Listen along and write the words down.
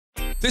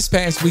This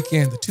past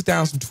weekend, the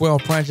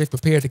 2012 Project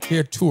Prepare to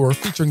Care tour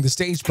featuring the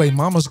stage play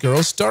Mama's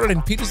Girls started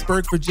in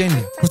Petersburg,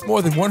 Virginia, with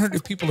more than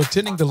 100 people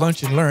attending the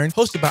Lunch and Learn,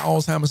 hosted by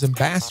Alzheimer's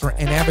Ambassador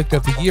and Advocate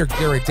of the Year,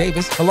 Gary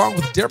Davis, along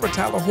with Deborah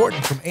Tyler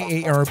Horton from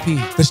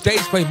AARP. The stage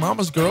play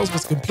Mama's Girls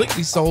was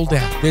completely sold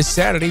out. This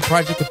Saturday,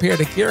 Project Prepare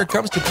to Care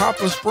comes to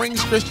Poplar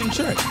Springs Christian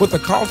Church with a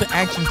call to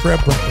action prayer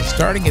breakfast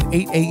starting at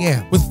 8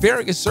 a.m. with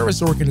various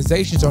service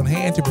organizations on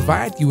hand to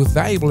provide you with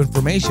valuable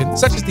information,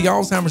 such as the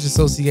Alzheimer's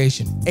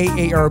Association,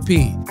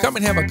 AARP. Come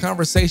and have a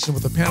conversation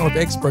with a panel of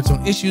experts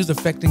on issues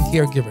affecting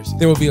caregivers.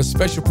 There will be a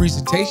special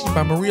presentation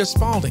by Maria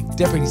Spalding,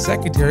 Deputy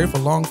Secretary for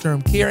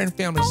Long-Term Care and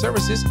Family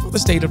Services for the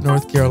state of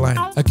North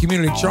Carolina. A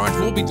community charge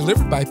will be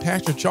delivered by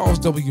Pastor Charles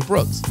W.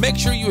 Brooks. Make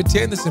sure you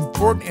attend this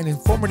important and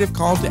informative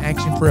call to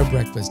action prayer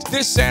breakfast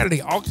this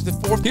Saturday, August the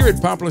 4th, here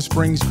at Poplar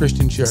Springs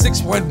Christian Church,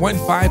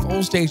 6115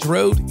 Old Stage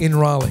Road in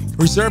Raleigh.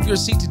 Reserve your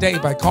seat today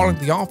by calling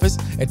the office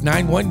at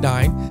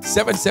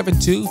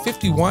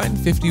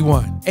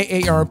 919-772-5151.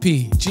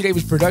 AARP, G.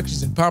 Davis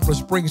Productions and Poplar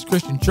Springs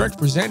Christian Church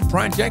present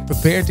Project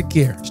Prepare to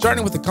Care,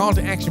 starting with the call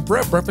to action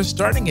prayer breakfast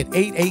starting at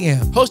 8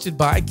 a.m. Hosted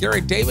by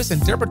Gary Davis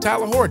and Deborah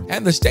Tyler Horton,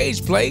 and the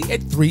stage play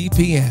at 3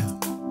 p.m.